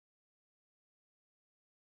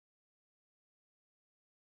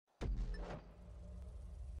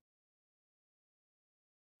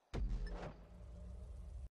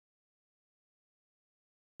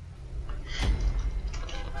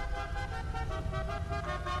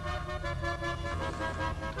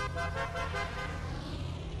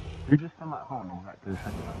You just done that horn exactly the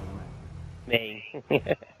same way, wasn't it? Me.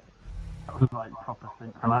 That was like proper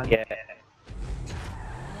synchronized. Yeah.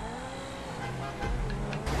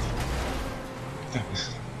 I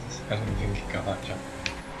don't think he got that jump.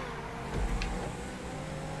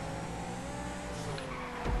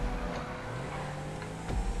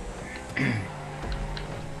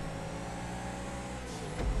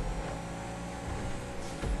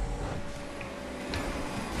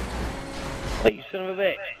 Oh, you son of a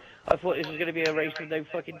bitch. I thought this was going to be a race with no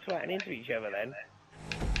fucking twatting into each other then.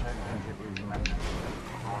 I don't think it was meant to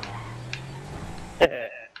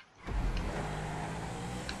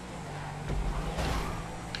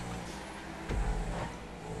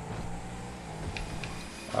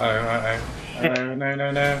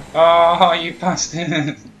Oh, no. Oh, you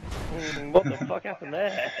bastard! What the fuck happened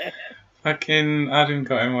there? Fucking Adam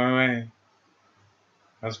got in my way.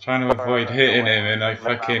 I was trying to avoid hitting him and I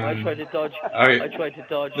fucking... I tried to dodge. I tried to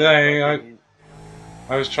dodge. No,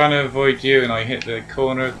 I was trying to avoid you and I hit the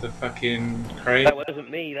corner of the fucking crate. That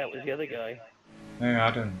wasn't me, that was the other guy. No,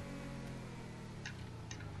 Adam.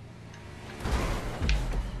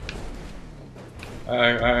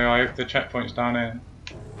 I have the checkpoints down here.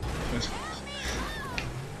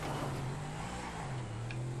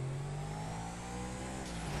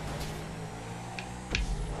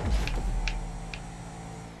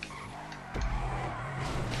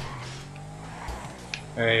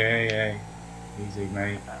 Hey. Easy,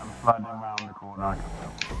 mate. I'm sliding around the corner.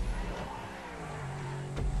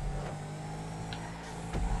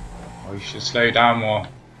 Oh, you should slow down more.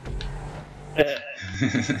 That's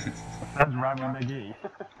Rami McGee.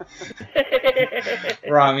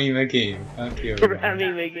 Rami McGee. Thank you. Rami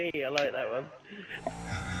McGee, I like that one.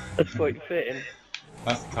 That's quite fitting.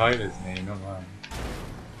 That's Tyler's name, not mine.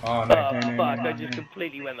 Oh no, Oh, no, fuck, no, I just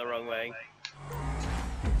completely went the wrong way.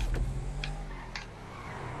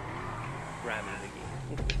 Rami McGee.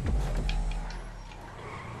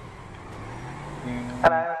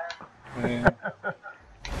 Hello.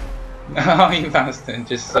 No, you bastard,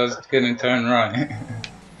 just I was gonna turn right.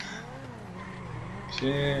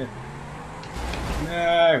 Shit.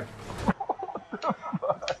 No.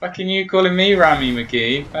 Fucking you calling me Rami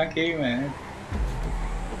McGee? Fuck you, man.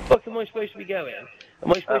 Where the fuck am I supposed to be going?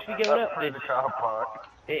 Am I supposed to be going up through this? the car park.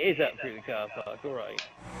 It is up through the car park, alright.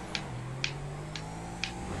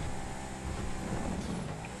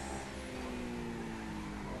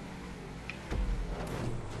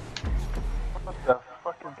 What the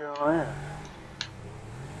fuck is going on here?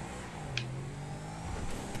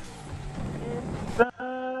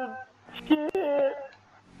 Shit!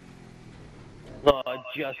 Oh, I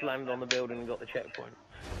just landed on the building and got the checkpoint.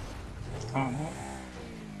 Oh, what?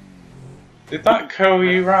 Did that curl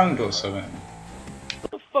you round or something?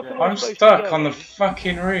 What the fuck am I I'm supposed to stuck be on the going?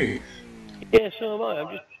 fucking roof. Yeah, so am I. I'm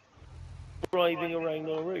just driving around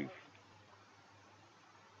on a roof.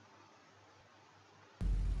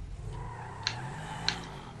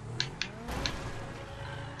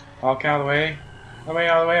 Oh, get out of the way. Out of the way,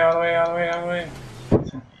 out of the way, out of the way, out of the way, out of the way.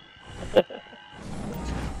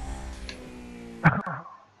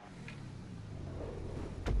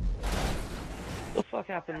 What the fuck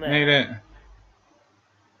happened there? Made it.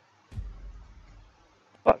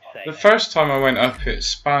 Fuck's sake. The first time I went up, it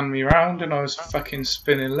spanned me round and I was fucking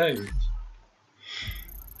spinning loads.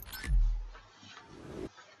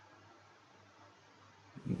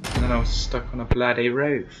 And then I was stuck on a bloody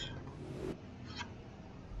roof.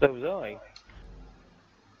 So was I.